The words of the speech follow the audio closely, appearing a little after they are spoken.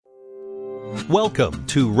Welcome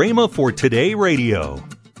to Rhema for Today Radio.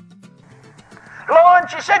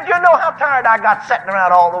 Lord, she said, you know how tired I got sitting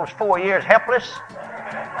around all those 4 years helpless?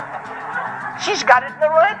 She's got it in the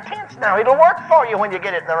right tense now. It'll work for you when you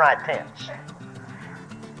get it in the right tense.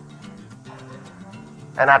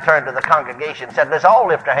 And I turned to the congregation and said, let's all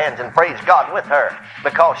lift our hands and praise God with her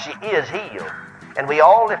because she is healed. And we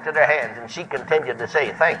all lifted our hands, and she continued to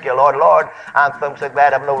say, thank you, Lord. Lord, I'm so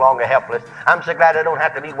glad I'm no longer helpless. I'm so glad I don't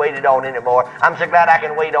have to be waited on anymore. I'm so glad I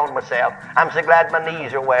can wait on myself. I'm so glad my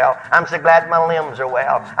knees are well. I'm so glad my limbs are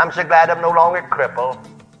well. I'm so glad I'm no longer crippled.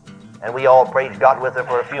 And we all praised God with her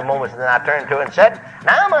for a few moments, and then I turned to her and said,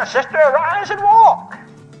 now, my sister, arise and walk.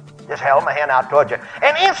 Just held my hand out towards her.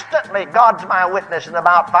 And instantly, God's my witness, and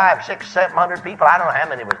about 500, 600, 700 people, I don't know how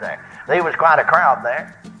many was there. There was quite a crowd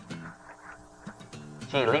there.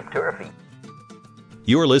 She leaped to her feet.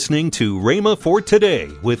 You're listening to Rhema for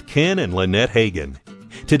Today with Ken and Lynette Hagin.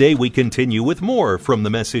 Today we continue with more from the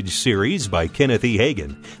message series by Kenneth E.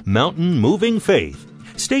 Hagin, Mountain Moving Faith.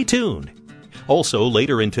 Stay tuned. Also,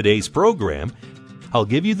 later in today's program, I'll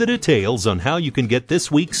give you the details on how you can get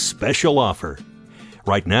this week's special offer.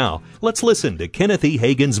 Right now, let's listen to Kenneth E.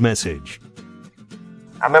 Hagin's message.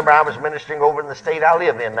 I remember I was ministering over in the state I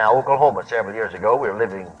live in now, Oklahoma, several years ago. We were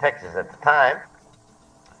living in Texas at the time.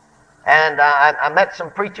 And I met some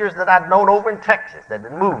preachers that I'd known over in Texas that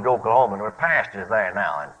had moved to Oklahoma and were pastors there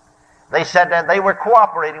now. And they said that they were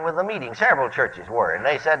cooperating with the meeting. Several churches were. And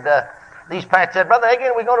they said, these pastors said, Brother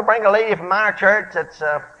Hagin, we're going to bring a lady from our church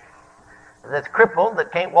that's crippled,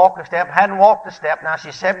 that can't walk a step, hadn't walked a step. Now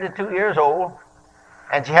she's 72 years old,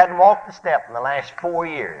 and she hadn't walked a step in the last 4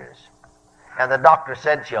 years. And the doctor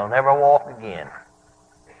said she'll never walk again.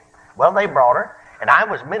 Well, they brought her. And I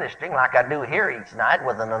was ministering like I do here each night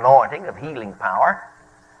with an anointing of healing power.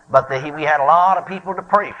 But we had a lot of people to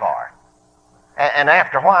pray for. And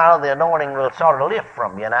after a while, the anointing will sort of lift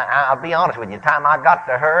from you. And I'll be honest with you, the time I got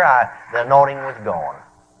to her, the anointing was gone.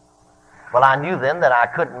 Well, I knew then that I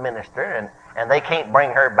couldn't minister, and they can't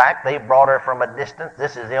bring her back. They brought her from a distance.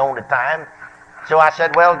 This is the only time. So I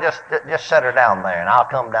said, well, just set her down there, and I'll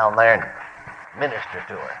come down there and minister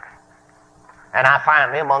to her. And I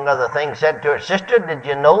finally, among other things, said to her, Sister, did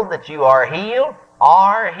you know that you are healed?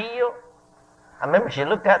 Are healed? I remember she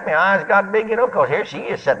looked at me, her eyes got big, because here she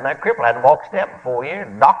is sitting there crippled. Hadn't walked a step in 4 years.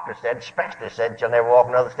 The doctor said, specialist said, she'll never walk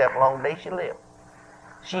another step along the day she lives.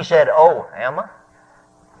 She said, oh, Emma?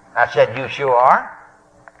 I said, you sure are?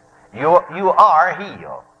 You are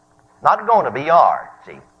healed. Not going to be, you are,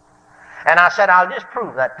 see. And I said, I'll just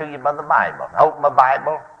prove that to you by the Bible. I opened my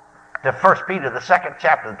Bible to 1 Peter, the 2nd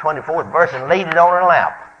chapter, the 24th verse, and laid it on her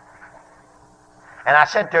lap. And I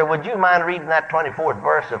said to her, would you mind reading that 24th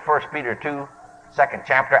verse of 1 Peter 2, 2nd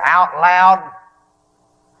chapter, out loud?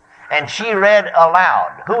 And she read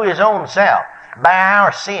aloud, who his own self, by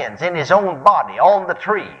our sins, in his own body, on the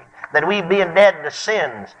tree, that we being dead to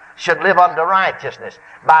sins, should live unto righteousness,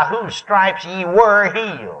 by whose stripes ye were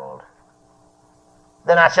healed.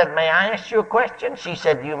 Then I said, may I ask you a question? She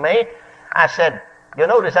said, you may. I said, you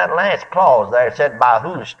notice that last clause there, it said, by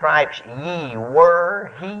whose stripes ye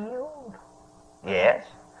were healed? Yes.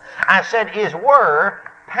 I said, is were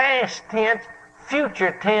past tense,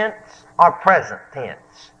 future tense, or present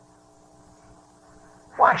tense?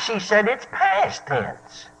 Why, she said it's past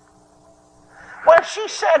tense. Well, she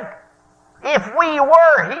said, if we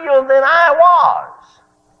were healed, then I was.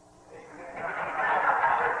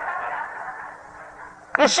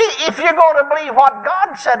 You see, if you're going to believe what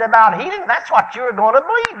God said about healing, that's what you're going to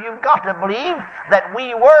believe. You've got to believe that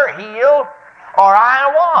we were healed or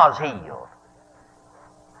I was healed.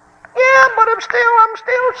 Yeah, but I'm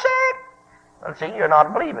still sick. Well, see, you're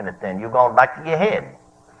not believing it then. You've gone back to your head.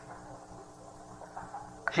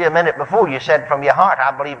 See, a minute before you said from your heart,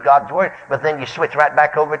 I believe God's word, but then you switch right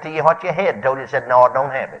back over to what your head told you. Said, no, I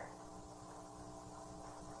don't have it.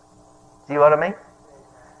 See what I mean?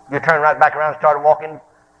 You turn right back around and start walking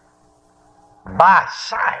by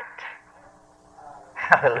sight.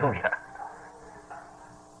 Hallelujah.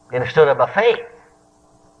 Instead of by faith.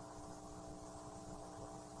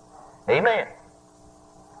 Amen.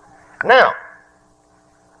 Now,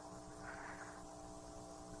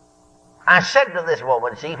 I said to this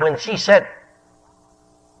woman, see, when she said,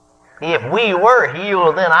 if we were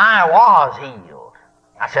healed, then I was healed.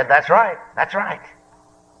 I said, that's right, that's right.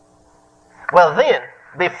 Well then,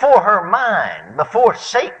 before her mind, before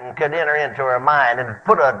Satan could enter into her mind and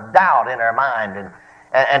put a doubt in her mind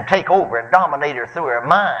and take over and dominate her through her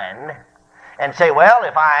mind and say, well,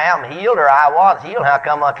 if I am healed or I was healed, how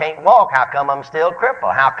come I can't walk? How come I'm still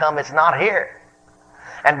crippled? How come it's not here?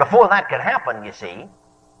 And before that could happen, you see,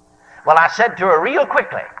 well, I said to her real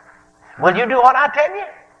quickly, Will you do what I tell you?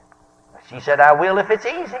 She said, I will if it's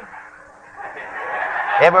easy.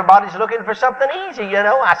 Everybody's looking for something easy, you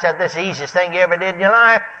know. I said, this is the easiest thing you ever did in your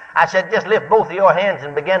life. I said, just lift both of your hands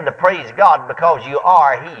and begin to praise God because you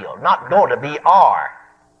are healed. Not going to be, are.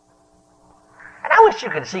 And I wish you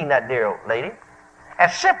could have seen that dear old lady.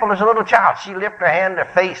 As simple as a little child. She lifted her hand, her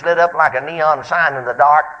face lit up like a neon sign in the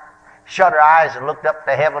dark, shut her eyes and looked up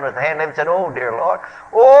to heaven with her hand and said, oh, dear Lord,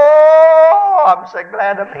 oh, I'm so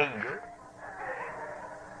glad I'm healed.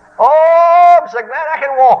 Oh, I'm so glad I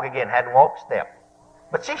can walk again. Hadn't walked a step.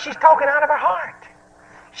 But see, she's talking out of her heart.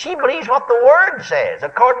 She believes what the Word says,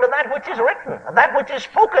 according to that which is written, that which is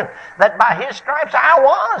spoken, that by His stripes I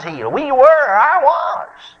was healed. We were, I was.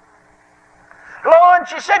 Lord,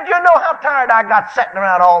 she said, you know how tired I got sitting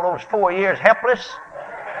around all those 4 years helpless?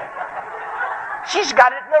 She's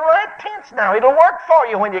got it in the right tense now. It'll work for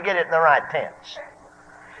you when you get it in the right tense.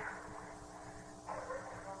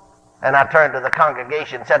 And I turned to the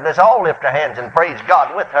congregation and said, let's all lift our hands and praise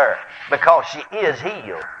God with her because she is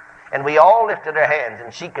healed. And we all lifted our hands,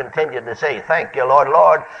 and she continued to say, thank you, Lord.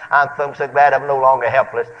 Lord, I'm so glad I'm no longer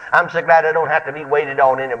helpless. I'm so glad I don't have to be waited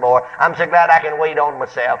on anymore. I'm so glad I can wait on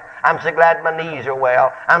myself. I'm so glad my knees are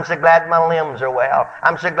well. I'm so glad my limbs are well.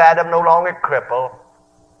 I'm so glad I'm no longer crippled.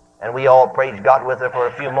 And we all praised God with her for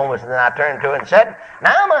a few moments, and then I turned to her and said,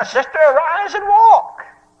 now, my sister, arise and walk.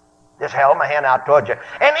 Just held my hand out towards you.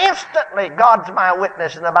 And instantly, God's my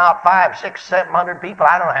witness, and about 500, 600, 700 people,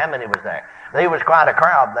 I don't know how many was there. There was quite a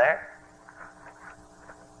crowd there.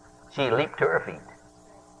 She leaped to her feet.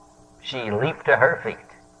 She leaped to her feet.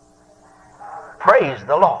 Praise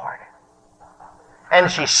the Lord.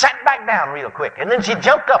 And she sat back down real quick, and then she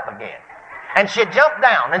jumped up again. And she jumped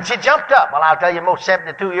down, and she jumped up. Well, I'll tell you, most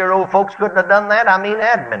 72-year-old folks couldn't have done that. I mean, they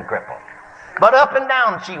hadn't been crippled. But up and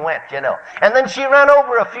down she went, you know. And then she ran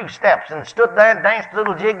over a few steps and stood there and danced a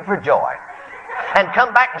little jig for joy. And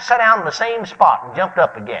come back and sat down in the same spot and jumped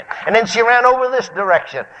up again. And then she ran over this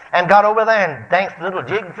direction and got over there and danced a little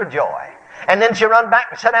jig for joy. And then she run back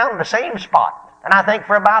and sat down in the same spot. And I think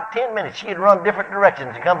for about 10 minutes she had run different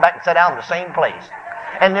directions and come back and sat down in the same place.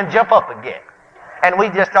 And then jump up again. And we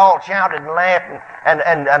just all shouted and laughed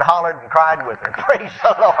and hollered and cried with her. Praise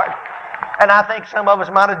the Lord. And I think some of us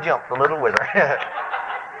might have jumped a little with her.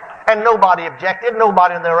 And nobody objected.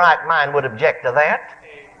 Nobody in their right mind would object to that.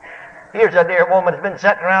 Here's a dear woman who's been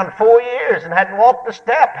sitting around 4 years and hadn't walked a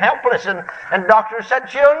step, helpless, and doctors said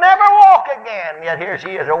she'll never walk again. Yet here she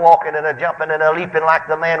is, a walking and a jumping and a leaping like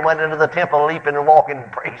the man went into the temple, leaping and walking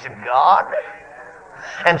and praising God.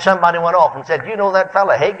 And somebody went off and said, you know that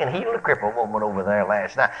fella Hagin healed a crippled woman over there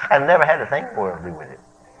last night and never had a thing for him to do with it.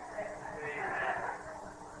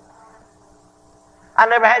 I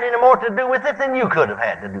never had any more to do with it than you could have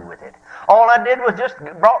had to do with it. All I did was just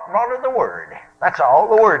brought her the Word. That's all.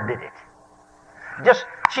 The Word did it.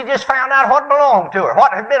 She just found out what belonged to her,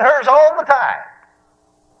 what had been hers all the time.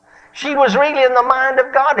 She was really in the mind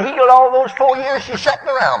of God, healed all those 4 years she's sitting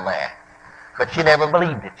around there. But she never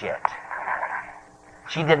believed it yet.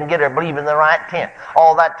 She didn't get her believing the right tent.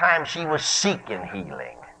 All that time she was seeking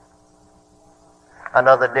healing.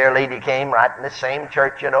 Another dear lady came right in the same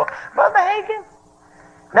church, you know. Brother Hagin,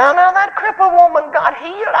 now that crippled woman got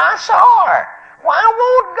healed. I saw her. Why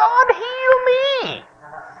won't God heal me?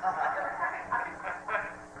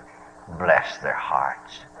 Bless their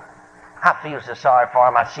hearts. I feel so sorry for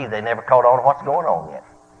them. I see they never caught on what's going on yet.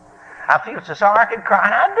 I feel so sorry I could cry.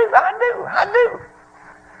 I do.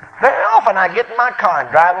 Very often I get in my car and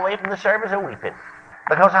drive away from the service a weeping.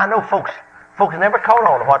 Because I know folks never caught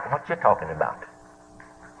on what you're talking about.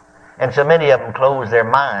 And so many of them close their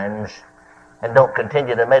minds and don't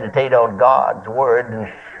continue to meditate on God's Word,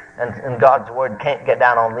 and God's Word can't get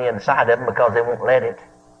down on the inside of them because they won't let it.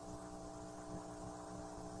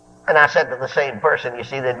 And I said to the same person, you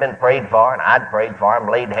see, they'd been prayed for, and I'd prayed for them,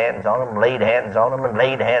 laid hands on them, laid hands on them, and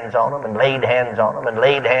laid hands on them, and laid hands on them, and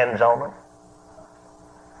laid hands on them.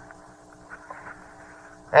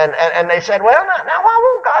 And they said, well, now why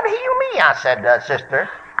won't God heal me? I said, sister,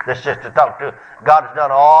 the sister talked to, God's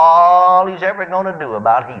done all He's ever going to do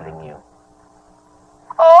about healing you.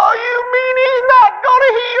 Oh, you mean He's not going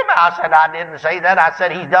to heal me? I said, I didn't say that. I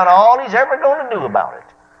said, He's done all He's ever going to do about it.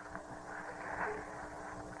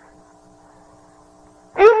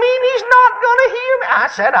 You mean He's not going to heal me? I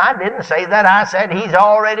said, I didn't say that. I said, He's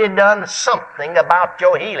already done something about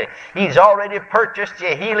your healing. He's already purchased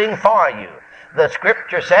your healing for you. The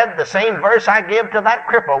Scripture said, the same verse I give to that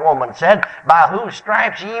crippled woman said, by whose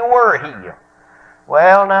stripes ye were healed.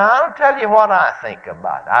 Well, now, I'll tell you what I think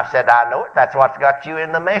about it. I said, I know it. That's what's got you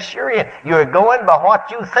in the mess you're in. You're going by what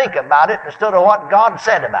you think about it instead of what God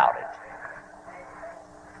said about it.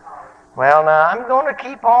 Well, now, I'm going to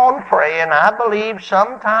keep on praying. I believe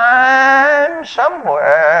sometime,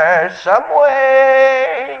 somewhere, some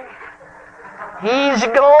way, he's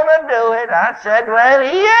going to do it. I said, well,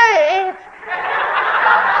 he ain't.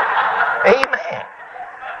 Amen.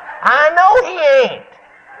 I know he ain't,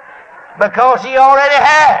 because he already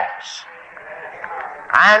has.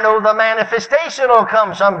 I know the manifestation will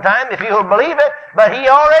come sometime if you'll believe it, but he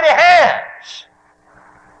already has.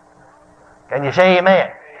 Can you say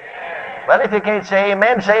amen? Well, if you can't say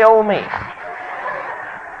amen, say oh me.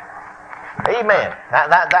 Amen.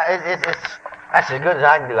 That's as good as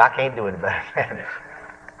I can do. I can't do it better.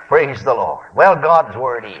 Praise the Lord. Well, God's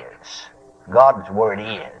Word is. God's Word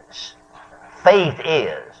is. Faith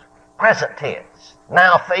is. Present tense.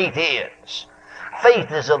 Now faith is.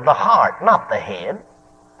 Faith is of the heart, not the head,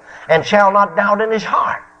 and shall not doubt in his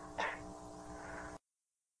heart.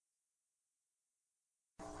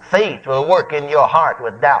 Faith will work in your heart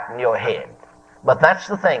with doubt in your head. But that's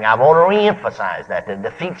the thing. I want to re-emphasize that to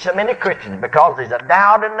defeat so many Christians, because there's a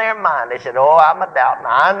doubt in their mind. They said, oh, I'm a doubting.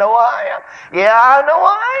 I know I am. Yeah, I know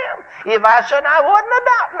I am. If I said I wasn't a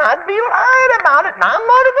doubting, I'd be lying about it, and I'm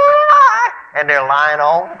not going to lie. And they're lying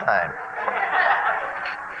all the time.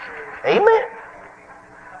 Amen.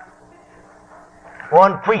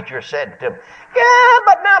 One preacher said to him, yeah,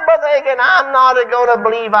 but now, Brother Hagin, I'm not going to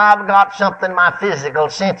believe I've got something my physical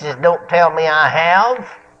senses don't tell me I have.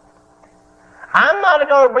 I'm not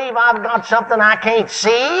going to believe I've got something I can't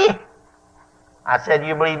see. I said,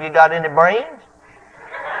 you believe you got any brains?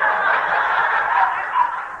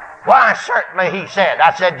 Why, certainly, he said.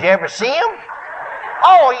 I said, did you ever see him?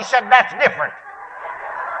 Oh, he said, that's different.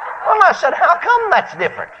 Well, I said, how come that's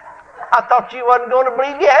different? I thought you wasn't going to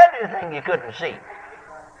believe you had anything you couldn't see.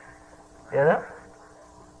 You know?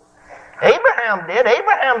 Abraham did.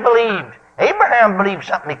 Abraham believed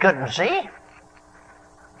something he couldn't see.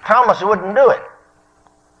 Thomas wouldn't do it.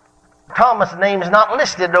 Thomas' name is not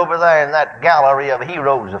listed over there in that gallery of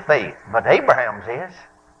heroes of faith, but Abraham's is.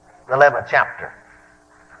 The 11th chapter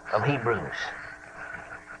of Hebrews.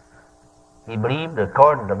 He believed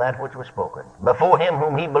according to that which was spoken. Before him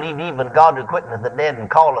whom he believed, even God who quickeneth the dead and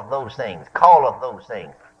calleth those things. Calleth those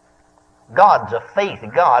things. God's a faith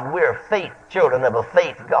God. We're faith children of a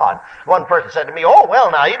faith God. One person said to me, oh, well,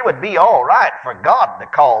 now, it would be all right for God to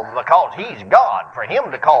call, because he's God, for him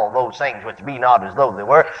to call those things which be not as though they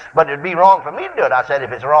were, but it'd be wrong for me to do it. I said,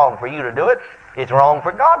 if it's wrong for you to do it, it's wrong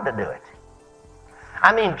for God to do it.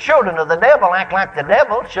 I mean, children of the devil act like the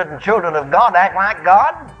devil. Shouldn't children of God act like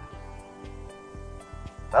God?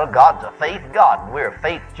 Well, God's a faith God. We're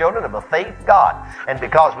faith children of a faith God. And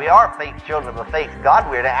because we are faith children of a faith God,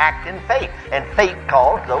 we're to act in faith. And faith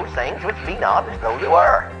calls those things which be not as though they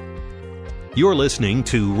were. You're listening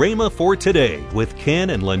to Rhema for Today with Ken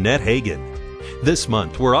and Lynette Hagin. This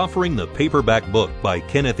month, we're offering the paperback book by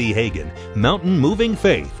Kenneth E. Hagin, Mountain Moving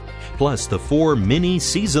Faith, plus the 4 mini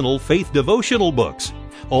seasonal faith devotional books.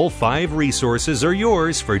 All 5 resources are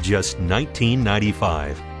yours for just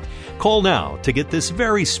 $19.95. Call now to get this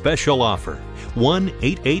very special offer.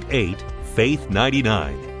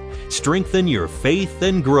 1-888-FAITH-99. Strengthen your faith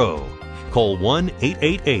and grow. Call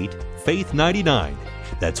 1-888-FAITH-99.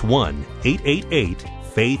 That's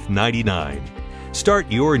 1-888-FAITH-99.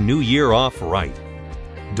 Start your new year off right.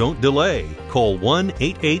 Don't delay. Call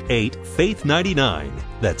 1-888-FAITH-99.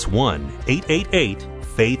 That's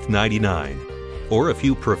 1-888-FAITH-99. Or if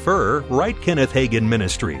you prefer, write Kenneth Hagin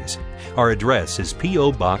Ministries. Our address is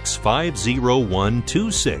P.O. Box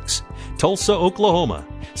 50126, Tulsa, Oklahoma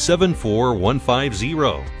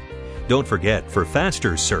 74150. Don't forget, for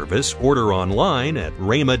faster service, order online at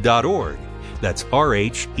rhema.org. That's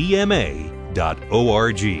RHEMA.org.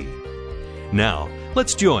 Now,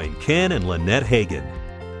 let's join Ken and Lynette Hagin.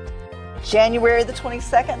 January the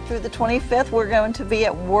 22nd through the 25th, we're going to be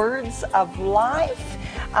at Words of Life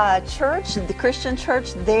Church, the Christian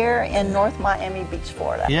church there in North Miami Beach,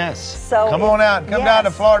 Florida. Yes. So come on out. Come down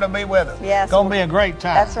to Florida and be with us. Yes. It's going to be a great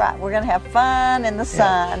time. That's right. We're going to have fun in the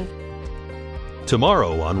sun.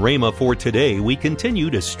 Tomorrow on Rhema for Today, we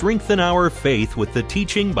continue to strengthen our faith with the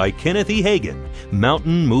teaching by Kenneth E. Hagin,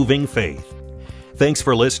 Mountain Moving Faith. Thanks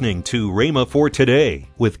for listening to Rhema for Today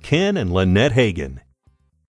with Ken and Lynette Hagin.